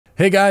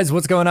Hey guys,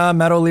 what's going on?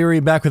 Matt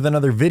O'Leary back with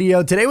another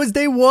video. Today was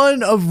day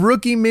one of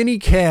rookie mini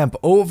camp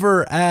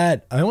over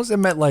at, I almost said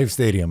MetLife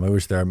Stadium. I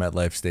wish they were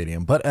MetLife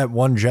Stadium, but at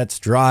One Jets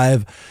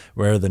Drive,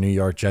 where the New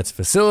York Jets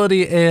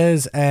facility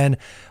is. And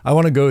I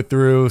want to go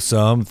through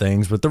some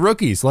things with the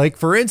rookies. Like,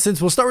 for instance,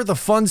 we'll start with the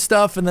fun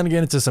stuff and then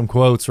get into some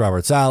quotes.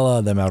 Robert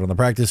Saleh, them out on the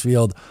practice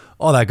field,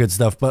 all that good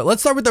stuff. But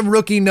let's start with the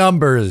rookie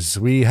numbers.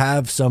 We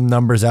have some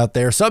numbers out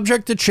there,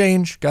 subject to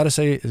change. Gotta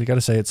say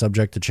it's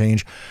subject to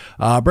change.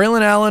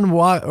 Braylon Allen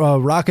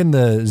rocking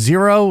the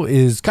 0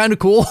 is kind of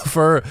cool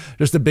for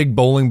just a big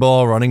bowling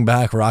ball running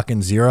back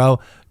rocking 0.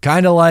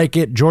 Kind of like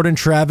it. Jordan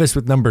Travis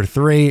with number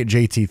 3,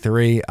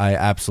 JT3. I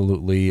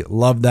absolutely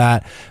love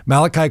that.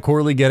 Malachi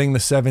Corley getting the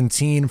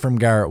 17 from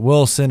Garrett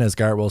Wilson, as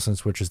Garrett Wilson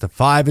switches to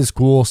 5 is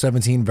cool.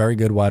 17, very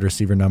good wide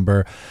receiver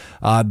number.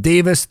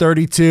 Davis,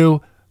 32.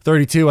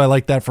 32, I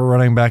like that for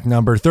running back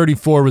number.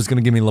 34 was going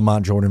to give me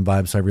Lamont Jordan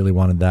vibes, so I really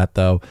wanted that,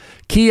 though.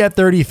 Key at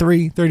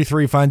 33.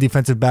 33, fine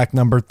defensive back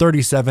number.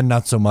 37,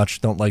 not so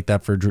much. Don't like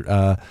that for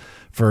Quantez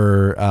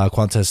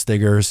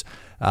Stiggers.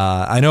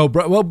 I know,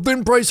 well,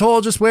 didn't Bryce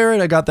Hall just wear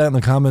it? I got that in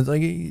the comments.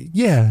 Like,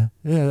 yeah,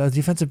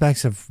 defensive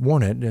backs have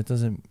worn it. It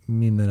doesn't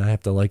mean that I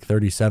have to like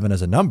 37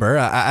 as a number.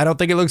 I don't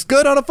think it looks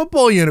good on a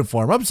football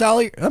uniform. I'm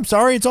sorry.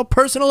 It's all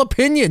personal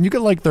opinion. You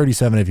can like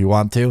 37 if you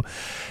want to.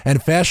 And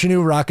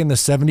Fashanu rocking the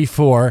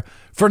 74.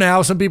 For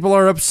now, some people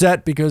are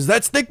upset because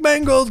that's Nick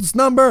Mangold's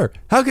number.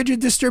 How could you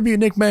distribute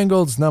Nick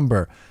Mangold's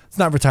number? It's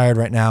not retired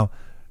right now.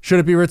 Should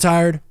it be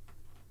retired?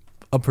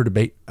 Up for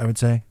debate, I would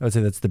say. I would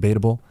say that's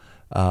debatable.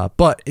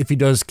 But if he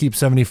does keep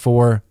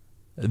 74,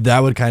 that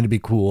would kind of be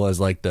cool as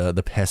like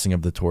the passing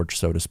of the torch,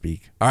 so to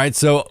speak. All right,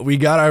 so we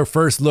got our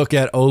first look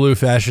at Olu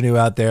Fashanu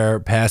out there,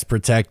 pass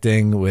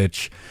protecting,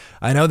 which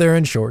I know they're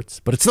in shorts,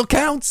 but it still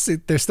counts.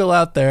 They're still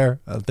out there.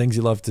 Things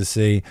you love to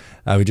see.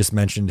 We just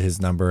mentioned his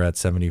number at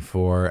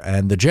 74,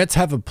 and the Jets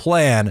have a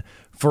plan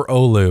for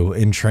Olu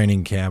in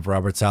training camp.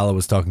 Robert Saleh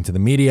was talking to the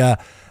media,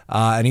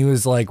 and he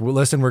was like, well,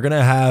 listen, we're going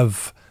to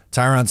have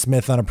Tyron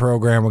Smith on a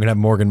program. We're going to have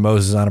Morgan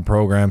Moses on a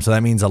program. So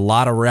that means a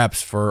lot of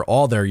reps for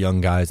all their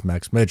young guys,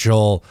 Max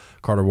Mitchell,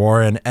 Carter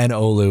Warren, and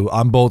Olu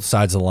on both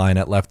sides of the line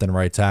at left and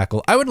right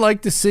tackle. I would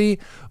like to see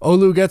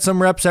Olu get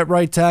some reps at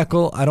right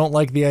tackle. I don't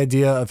like the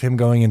idea of him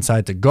going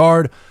inside to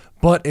guard,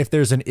 but if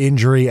there's an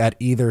injury at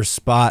either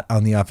spot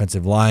on the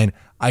offensive line,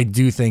 I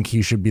do think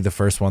he should be the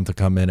first one to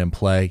come in and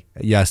play.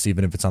 Yes,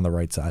 even if it's on the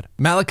right side.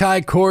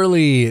 Malachi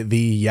Corley, the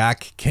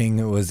Yak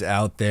King, was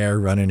out there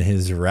running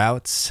his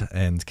routes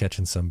and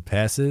catching some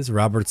passes.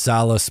 Robert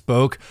Saleh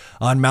spoke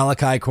on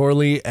Malachi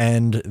Corley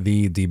and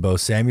the Deebo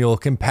Samuel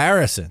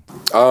comparison.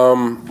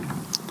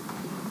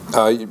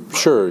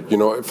 Sure, you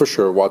know, for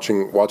sure.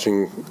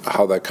 Watching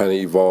how that kind of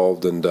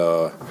evolved, and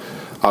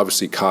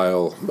obviously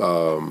Kyle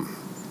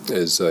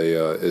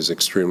is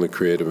extremely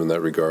creative in that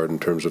regard in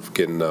terms of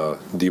getting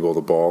Deebo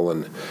the ball,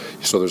 and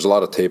so there's a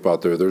lot of tape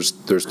out there.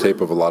 There's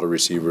tape of a lot of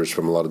receivers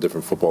from a lot of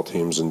different football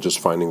teams, and just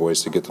finding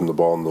ways to get them the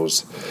ball in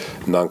those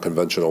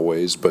non-conventional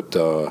ways. But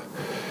the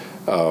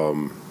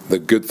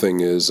good thing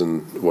is,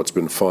 and what's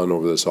been fun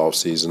over this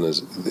offseason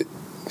is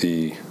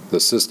the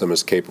system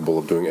is capable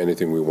of doing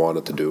anything we want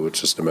it to do. It's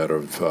just a matter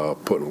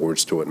of putting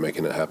words to it and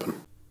making it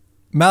happen.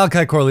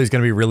 Malachi Corley is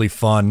going to be really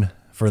fun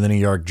for the New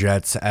York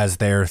Jets as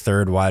their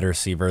third wide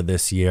receiver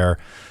this year.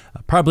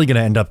 Probably going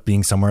to end up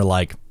being somewhere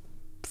like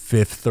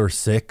 5th or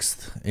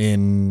 6th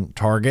in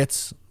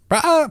targets.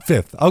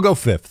 5th. I'll go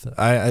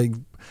 5th.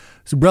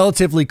 It's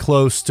relatively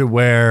close to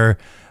where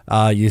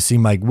you see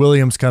Mike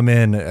Williams come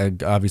in.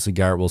 Obviously,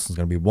 Garrett Wilson's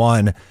going to be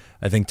 1.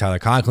 I think Tyler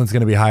Conklin's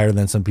going to be higher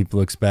than some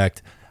people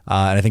expect.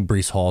 And I think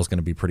Breece Hall is going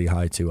to be pretty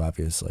high too,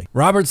 obviously.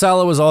 Robert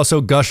Saleh was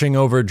also gushing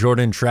over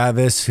Jordan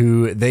Travis,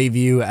 who they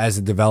view as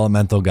a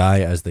developmental guy,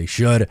 as they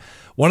should.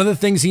 One of the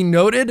things he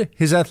noted,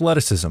 his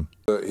athleticism.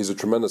 He's a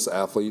tremendous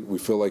athlete. We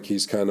feel like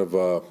he's kind of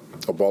a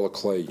ball of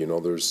clay. You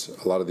know, there's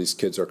a lot of these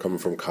kids are coming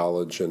from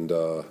college, and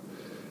you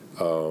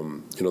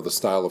know, the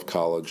style of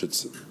college,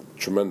 it's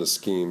tremendous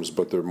schemes,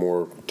 but they're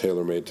more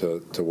tailor-made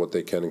to what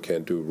they can and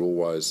can't do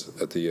rule-wise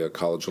at the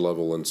college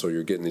level. And so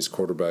you're getting these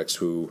quarterbacks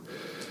who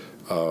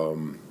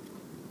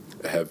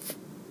have,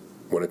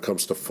 when it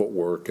comes to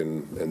footwork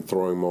and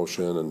throwing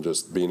motion and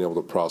just being able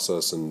to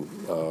process and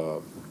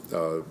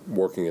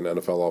working in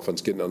NFL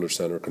offense, getting under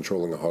center,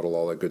 controlling a huddle,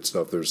 all that good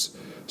stuff. There's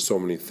so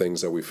many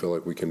things that we feel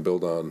like we can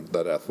build on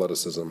that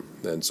athleticism,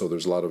 and so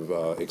there's a lot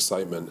of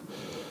excitement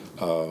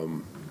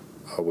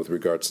with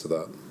regards to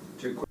that.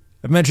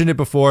 I've mentioned it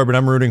before, but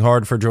I'm rooting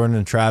hard for Jordan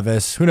and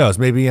Travis. Who knows?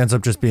 Maybe he ends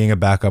up just being a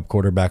backup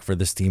quarterback for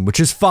this team, which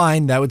is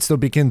fine. That would still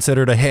be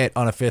considered a hit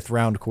on a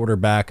 5th-round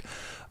quarterback.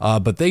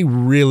 But they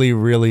really,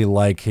 really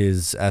like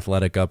his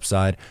athletic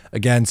upside.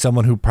 Again,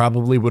 someone who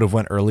probably would have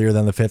went earlier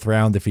than the 5th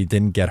round if he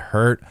didn't get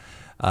hurt.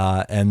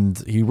 And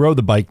he rode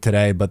the bike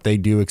today, but they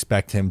do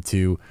expect him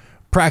to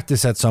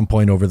practice at some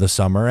point over the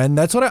summer. And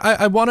that's what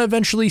I want to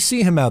eventually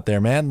see him out there,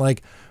 man.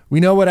 Like, we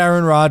know what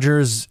Aaron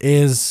Rodgers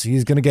is.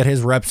 He's going to get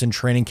his reps in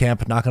training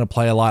camp, not going to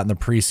play a lot in the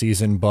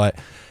preseason, but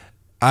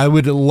I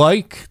would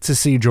like to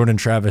see Jordan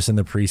Travis in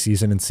the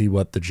preseason and see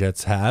what the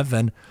Jets have.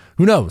 And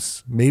who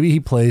knows? Maybe he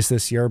plays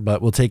this year,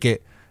 but we'll take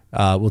it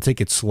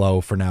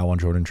slow for now on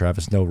Jordan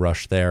Travis. No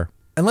rush there.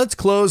 And let's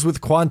close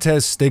with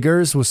Quantez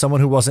Stiggers, was someone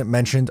who wasn't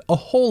mentioned a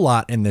whole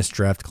lot in this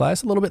draft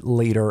class, a little bit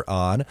later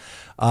on.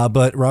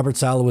 But Robert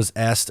Saleh was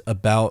asked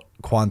about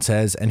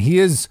Quantez, and he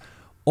is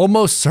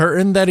almost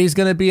certain that he's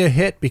going to be a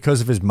hit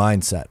because of his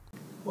mindset.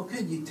 What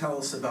can you tell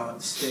us about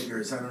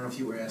Stiggers? I don't know if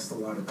you were asked a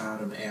lot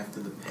about him after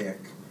the pick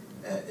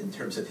in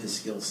terms of his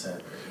skill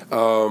set.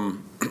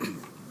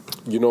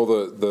 You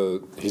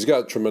know, he's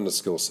got a tremendous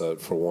skill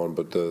set for one,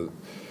 but the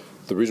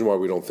reason why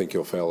we don't think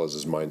he'll fail is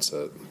his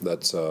mindset.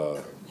 That's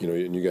you know,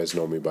 and you guys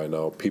know me by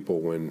now. People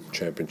win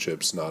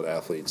championships, not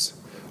athletes.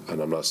 And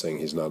I'm not saying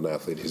he's not an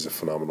athlete. He's a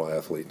phenomenal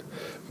athlete,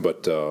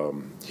 but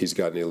he's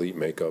got an elite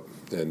makeup,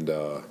 and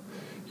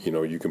you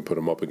know, you can put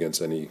him up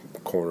against any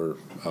corner.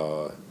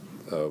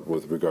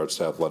 With regards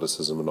to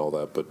athleticism and all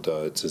that, but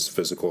it's his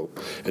physical,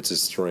 it's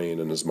his strain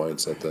and his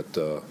mindset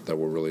that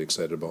we're really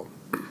excited about.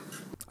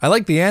 I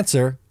like the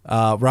answer.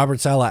 Robert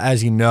Saleh,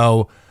 as you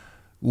know,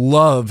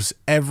 loves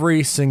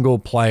every single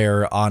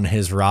player on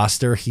his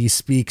roster. He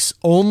speaks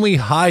only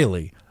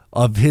highly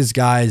of his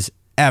guys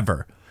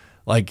ever.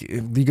 Like,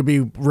 you could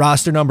be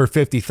roster number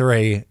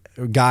 53,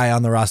 guy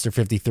on the roster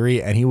 53,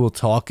 and he will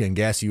talk and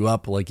gas you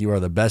up like you are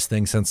the best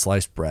thing since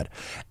sliced bread.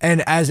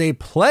 And as a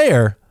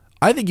player,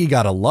 I think you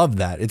got to love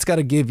that. It's got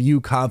to give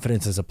you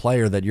confidence as a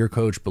player that your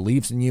coach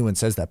believes in you and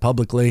says that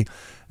publicly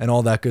and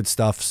all that good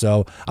stuff.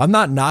 So I'm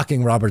not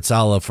knocking Robert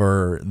Saleh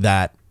for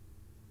that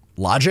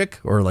logic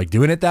or like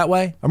doing it that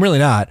way. I'm really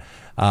not.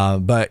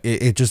 But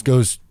it just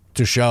goes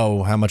to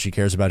show how much he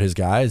cares about his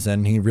guys.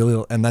 And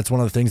that's one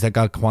of the things that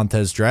got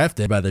Quantez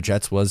drafted by the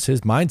Jets was his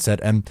mindset.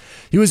 And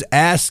he was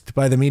asked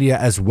by the media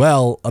as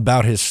well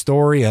about his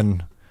story,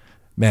 and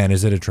man,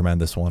 is it a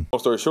tremendous one. Long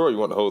story short, you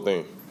want the whole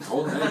thing?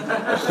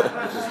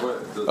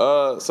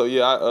 So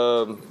yeah,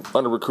 I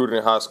under recruited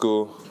in high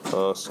school.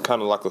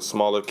 Kind of like a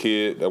smaller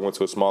kid that went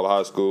to a smaller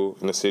high school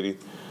in the city.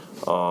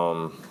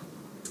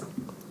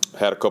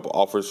 Had a couple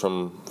offers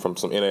from some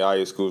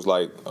NAIA schools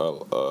like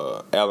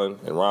Allen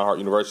and Reinhardt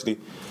University.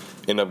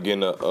 Ended up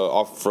getting an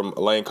offer from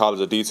Lane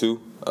College of D2.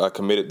 I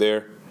committed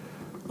there,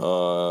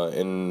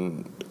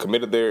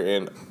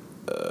 in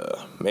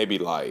maybe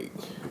like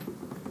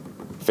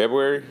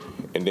February.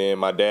 And then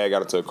my dad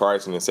got into a car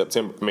accident in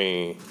September.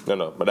 My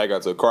dad got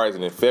into a car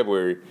accident in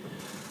February.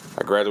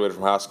 I graduated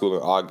from high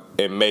school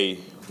in May,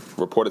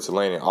 reported to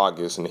Lane in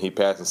August, and he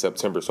passed in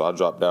September, so I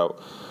dropped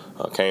out.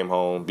 Came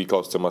home, be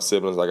close to my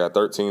siblings. I got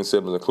 13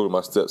 siblings, including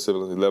my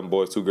step-siblings, 11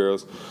 boys, 2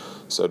 girls.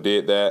 So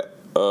did that.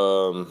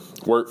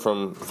 Worked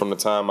from the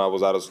time I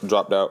was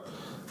dropped out.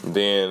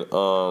 Then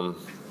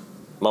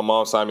my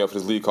mom signed me up for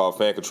this league called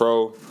Fan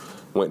Control.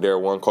 Went there,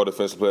 won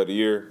co-defensive player of the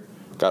year.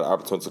 Got an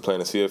opportunity to play in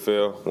the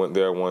CFL. Went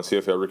there, won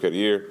CFL Rookie of the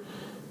Year.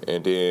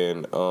 And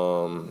then a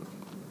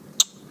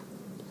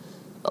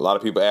lot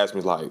of people ask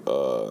me like,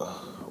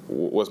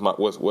 what's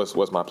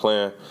my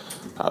plan?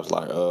 I was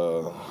like,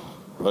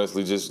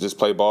 honestly, just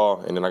play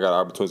ball. And then I got an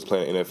opportunity to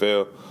play in the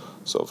NFL.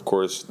 So of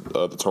course,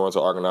 the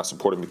Toronto Argonauts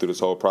supported me through this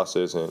whole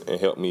process and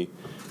helped me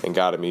and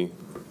guided me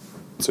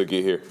to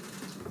get here.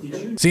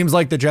 Seems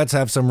like the Jets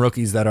have some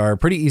rookies that are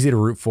pretty easy to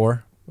root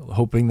for,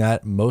 hoping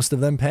that most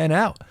of them pan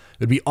out.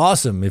 It'd be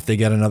awesome if they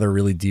get another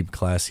really deep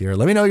class here.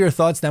 Let me know your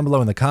thoughts down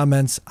below in the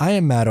comments. I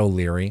am Matt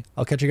O'Leary.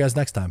 I'll catch you guys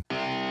next time.